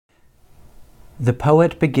The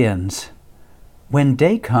poet begins, "When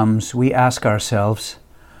day comes, we ask ourselves,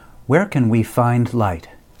 where can we find light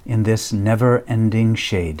in this never-ending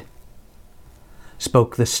shade?"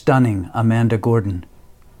 Spoke the stunning Amanda Gorton.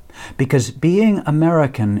 Because being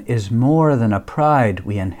American is more than a pride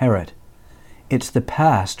we inherit. It's the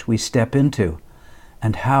past we step into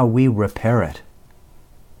and how we repair it.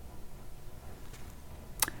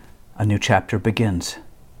 A new chapter begins,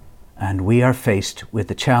 and we are faced with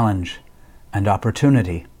the challenge and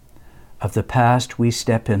opportunity of the past we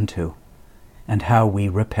step into and how we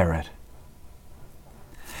repair it.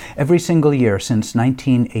 Every single year since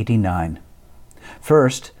 1989,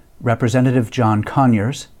 first Representative John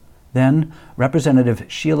Conyers, then Representative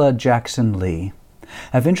Sheila Jackson Lee,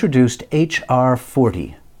 have introduced H.R.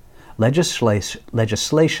 40,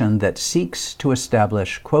 legislation that seeks to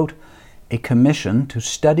establish, quote, a commission to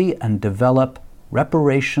study and develop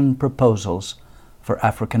reparation proposals for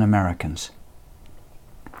African Americans.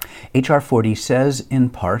 H.R. 40 says, in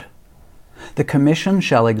part, the Commission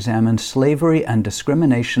shall examine slavery and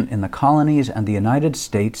discrimination in the colonies and the United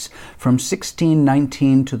States from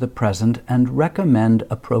 1619 to the present and recommend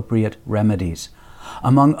appropriate remedies.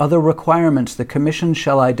 Among other requirements, the Commission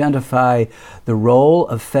shall identify the role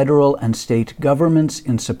of federal and state governments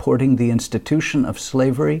in supporting the institution of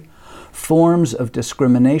slavery, forms of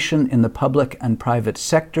discrimination in the public and private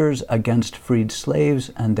sectors against freed slaves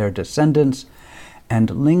and their descendants, and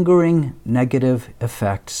lingering negative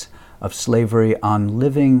effects of slavery on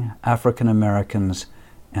living African Americans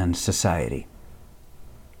and society.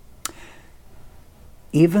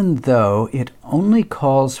 Even though it only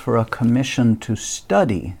calls for a commission to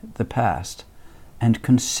study the past and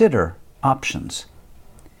consider options,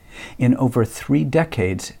 in over 3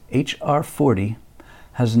 decades, H.R. 40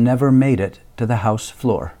 has never made it to the House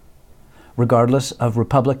floor, regardless of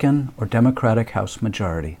Republican or Democratic House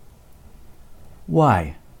majority.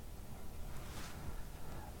 Why?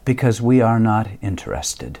 Because we are not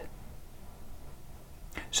interested.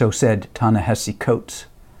 So said Ta-Nehisi Coates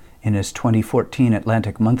in his 2014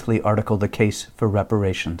 Atlantic Monthly article, The Case for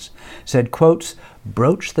Reparations. Said, quotes,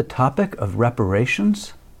 broach the topic of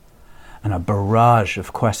reparations, and a barrage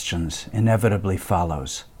of questions inevitably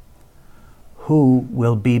follows. Who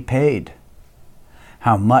will be paid?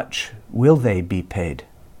 How much will they be paid?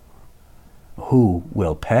 Who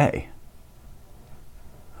will pay?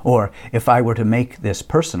 Or, if I were to make this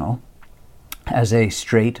personal, as a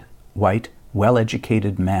straight, white,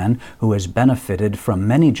 well-educated man who has benefited from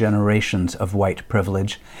many generations of white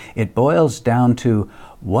privilege, it boils down to,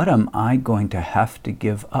 what am I going to have to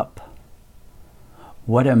give up?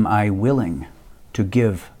 What am I willing to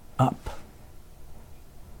give up?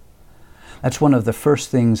 That's one of the first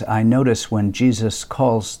things I notice when Jesus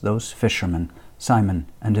calls those fishermen, Simon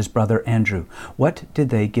and his brother Andrew. What did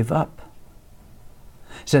they give up?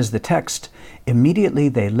 Says the text, immediately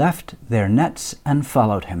they left their nets and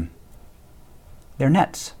followed him. Their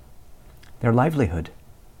nets, their livelihood.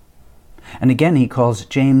 And again he calls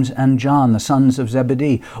James and John, the sons of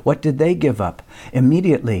Zebedee. What did they give up?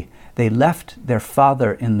 Immediately they left their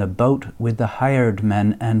father in the boat with the hired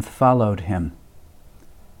men and followed him.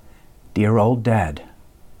 Dear old dad.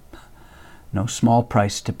 No small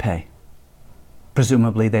price to pay.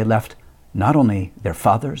 Presumably they left not only their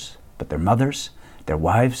fathers, but their mothers, their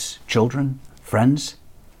wives, children, friends.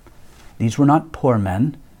 These were not poor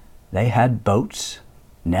men. They had boats,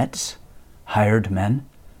 nets, hired men.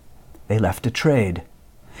 They left a trade,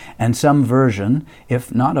 and some version,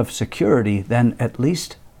 if not of security, then at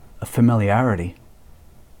least a familiarity.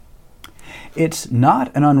 It's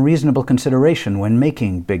not an unreasonable consideration when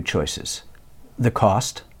making big choices, the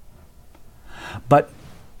cost. But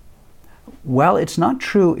while it's not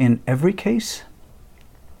true in every case,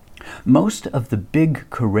 most of the big,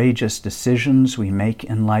 courageous decisions we make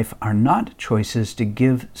in life are not choices to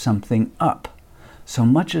give something up, so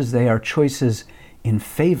much as they are choices in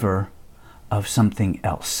favor of something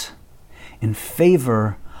else, in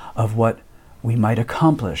favor of what we might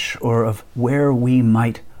accomplish or of where we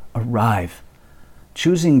might arrive.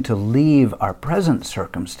 Choosing to leave our present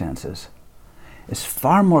circumstances is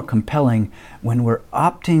far more compelling when we're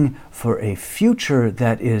opting for a future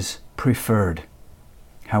that is preferred,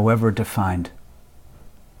 however defined.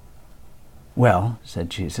 Well, said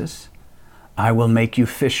Jesus, I will make you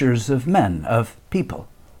fishers of men, of people.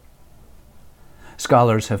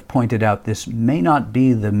 Scholars have pointed out this may not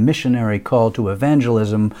be the missionary call to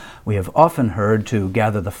evangelism we have often heard, to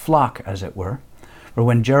gather the flock, as it were. For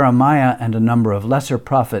when Jeremiah and a number of lesser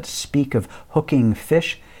prophets speak of hooking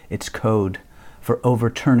fish, it's code for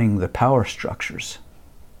overturning the power structures.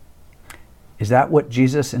 Is that what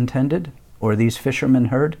Jesus intended, or these fishermen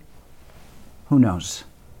heard? Who knows?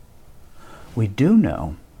 We do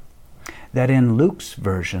know that in Luke's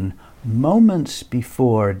version, moments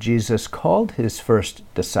before Jesus called his first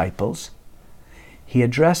disciples, he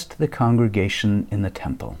addressed the congregation in the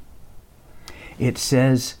temple. It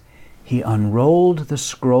says, he unrolled the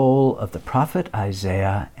scroll of the prophet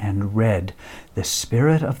Isaiah and read, "The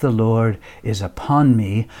Spirit of the Lord is upon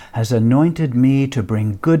me, has anointed me to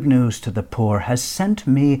bring good news to the poor, has sent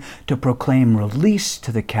me to proclaim release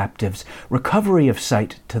to the captives, recovery of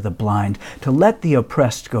sight to the blind, to let the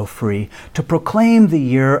oppressed go free, to proclaim the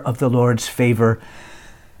year of the Lord's favor."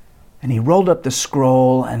 And he rolled up the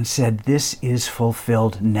scroll and said, "This is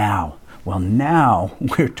fulfilled now." Well, now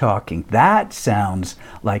we're talking. That sounds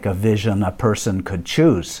like a vision a person could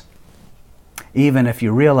choose, even if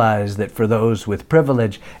you realize that for those with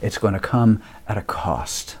privilege, it's going to come at a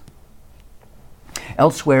cost.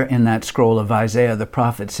 Elsewhere in that scroll of Isaiah, the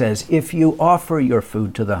prophet says, "If you offer your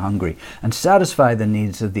food to the hungry and satisfy the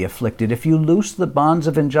needs of the afflicted, if you loose the bonds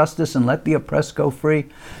of injustice and let the oppressed go free,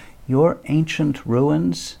 your ancient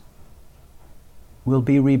ruins will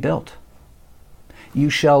be rebuilt. You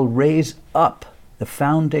shall raise up the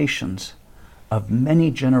foundations of many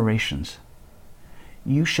generations.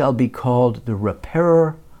 You shall be called the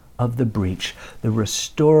repairer of the breach, the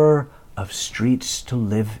restorer of streets to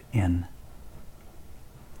live in."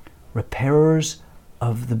 Repairers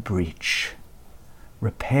of the breach.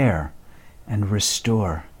 Repair and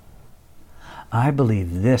restore. I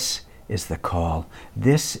believe this is the call.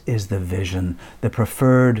 This is the vision, the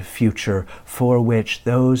preferred future for which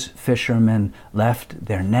those fishermen left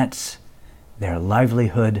their nets, their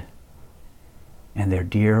livelihood, and their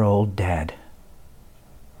dear old dad.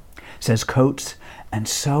 Says Coates, and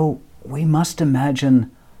so we must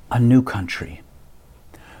imagine a new country.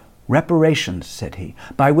 Reparations, said he,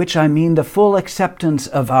 by which I mean the full acceptance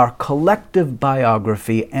of our collective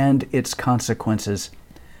biography and its consequences,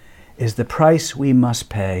 is the price we must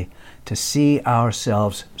pay to see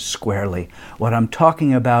ourselves squarely. What I'm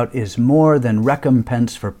talking about is more than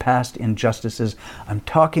recompense for past injustices. I'm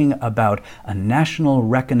talking about a national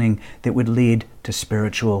reckoning that would lead to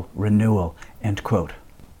spiritual renewal. End quote.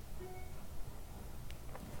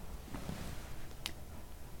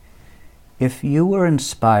 If you were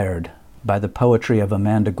inspired by the poetry of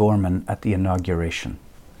Amanda Gorman at the inauguration,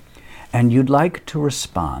 and you'd like to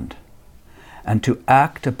respond and to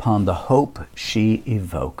act upon the hope she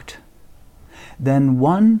evoked, then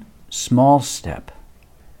one small step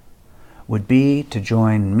would be to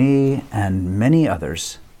join me and many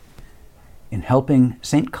others in helping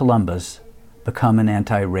St. Columba's become an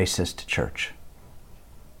anti-racist church.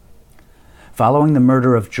 Following the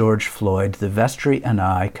murder of George Floyd, the vestry and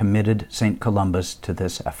I committed St. Columba's to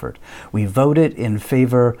this effort. We voted in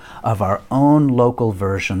favor of our own local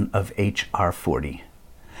version of H.R. 40,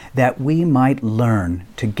 that we might learn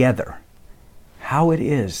together how it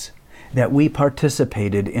is that we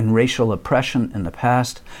participated in racial oppression in the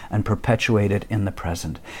past and perpetuate it in the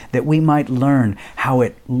present, that we might learn how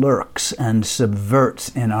it lurks and subverts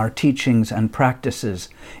in our teachings and practices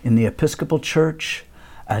in the Episcopal Church,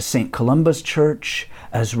 as St. Columba's Church,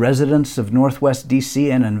 as residents of Northwest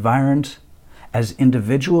DC and environs, as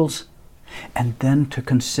individuals, and then to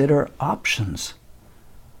consider options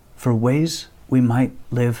for ways we might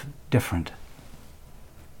live different.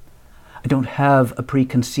 I don't have a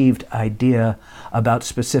preconceived idea about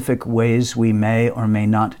specific ways we may or may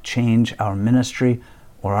not change our ministry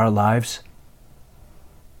or our lives.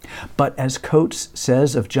 But as Coates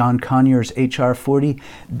says of John Conyers' H.R. 40,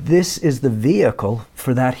 this is the vehicle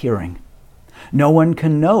for that hearing. No one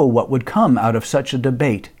can know what would come out of such a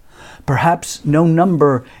debate. Perhaps no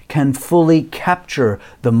number can fully capture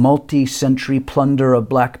the multi-century plunder of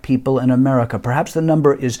black people in America. Perhaps the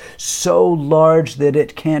number is so large that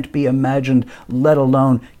it can't be imagined, let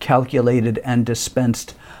alone calculated and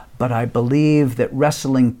dispensed. But I believe that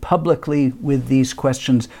wrestling publicly with these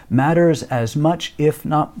questions matters as much, if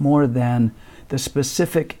not more than, the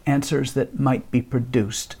specific answers that might be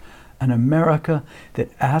produced. An America that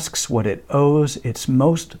asks what it owes its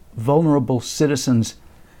most vulnerable citizens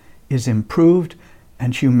is improved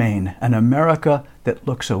and humane. An America that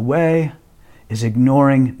looks away is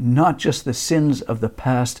ignoring not just the sins of the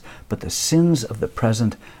past, but the sins of the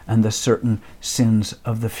present and the certain sins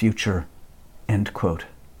of the future. End quote.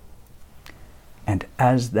 And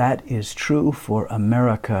as that is true for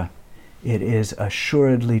America, it is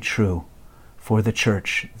assuredly true for the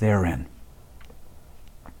church therein.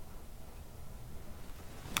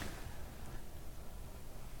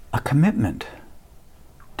 A commitment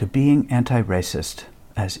to being anti-racist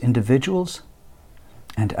as individuals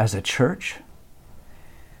and as a church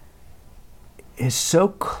is so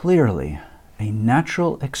clearly a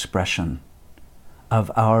natural expression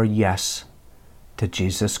of our yes to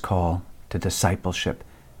Jesus' call to discipleship,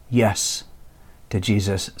 yes to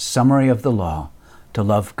Jesus' summary of the law, to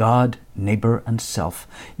love God, neighbor, and self,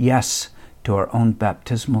 yes to our own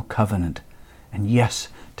baptismal covenant, and yes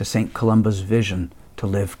to St. Columba's vision to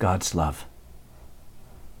live God's love.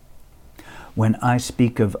 When I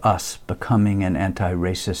speak of us becoming an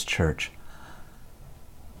anti-racist church,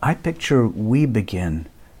 I picture we begin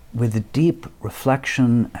with deep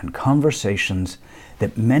reflection and conversations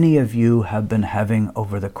that many of you have been having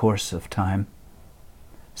over the course of time.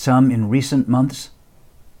 Some in recent months,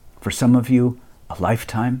 for some of you, a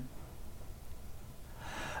lifetime.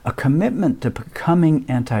 A commitment to becoming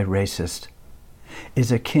anti-racist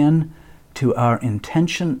is akin to our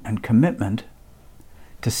intention and commitment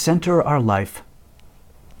to center our life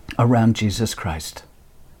around Jesus Christ,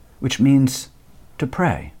 which means to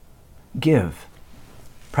pray, give,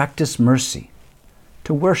 practice mercy,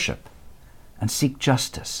 to worship, and seek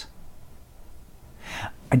justice.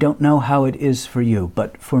 I don't know how it is for you,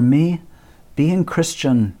 but for me, being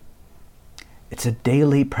Christian, it's a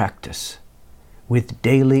daily practice with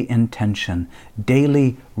daily intention,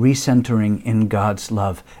 daily recentering in God's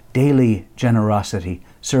love, daily generosity,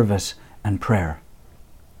 service, and prayer.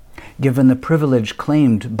 Given the privilege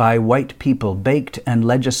claimed by white people, baked and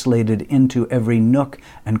legislated into every nook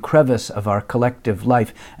and crevice of our collective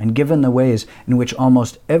life, and given the ways in which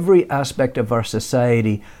almost every aspect of our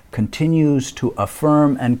society continues to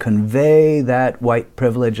affirm and convey that white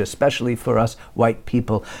privilege, especially for us white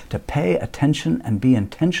people, to pay attention and be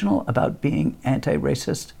intentional about being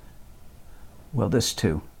anti-racist, well, this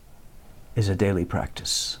too is a daily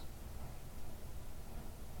practice.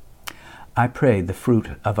 I pray the fruit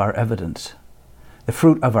of our evidence, the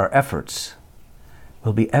fruit of our efforts,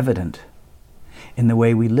 will be evident in the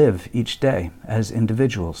way we live each day as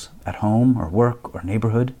individuals, at home or work or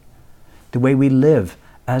neighborhood, the way we live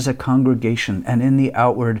as a congregation, and in the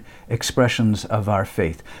outward expressions of our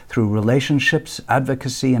faith through relationships,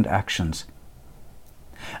 advocacy, and actions.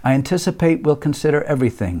 I anticipate we'll consider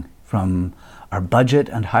everything from our budget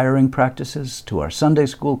and hiring practices to our Sunday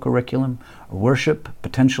school curriculum, our worship,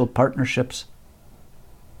 potential partnerships.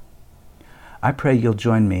 I pray you'll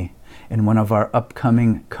join me in one of our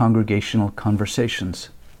upcoming congregational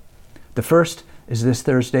conversations. The first is this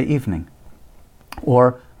Thursday evening,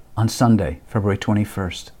 or on Sunday, February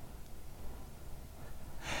 21st.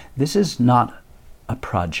 This is not a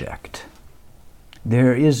project.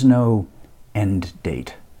 There is no end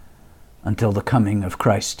date until the coming of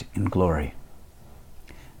Christ in glory.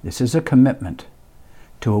 This is a commitment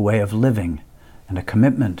to a way of living and a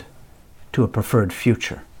commitment to a preferred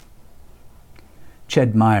future.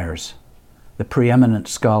 Ched Myers, the preeminent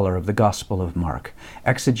scholar of the Gospel of Mark,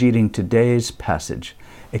 exegeting today's passage,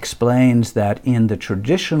 explains that in the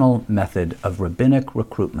traditional method of rabbinic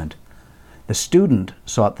recruitment, the student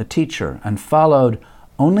sought the teacher and followed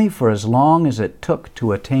only for as long as it took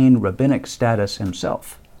to attain rabbinic status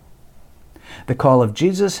himself. The call of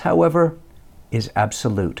Jesus, however, is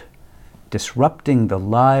absolute, disrupting the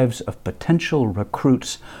lives of potential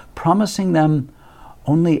recruits, promising them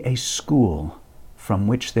only a school from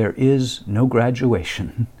which there is no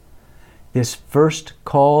graduation. This first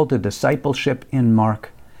call to discipleship in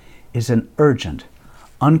Mark is an urgent,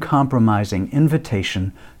 uncompromising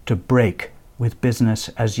invitation to break with business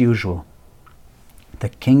as usual. The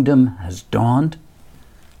kingdom has dawned.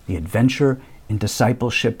 The adventure in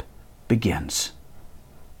discipleship begins.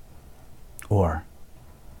 Or,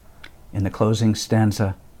 in the closing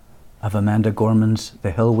stanza of Amanda Gorman's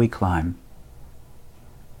The Hill We Climb,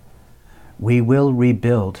 we will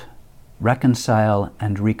rebuild, reconcile,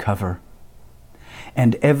 and recover.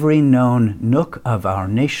 And every known nook of our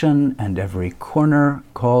nation and every corner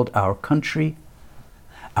called our country,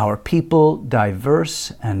 our people,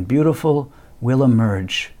 diverse and beautiful, will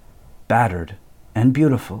emerge, battered and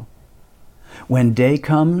beautiful. When day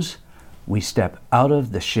comes, we step out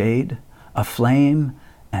of the shade, aflame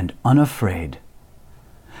and unafraid.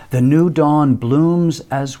 The new dawn blooms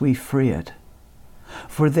as we free it,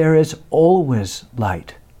 for there is always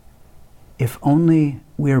light, if only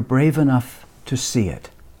we're brave enough to see it,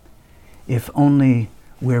 if only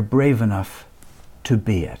we're brave enough to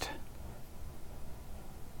be it.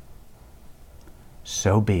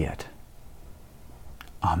 So be it.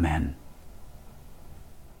 Amen.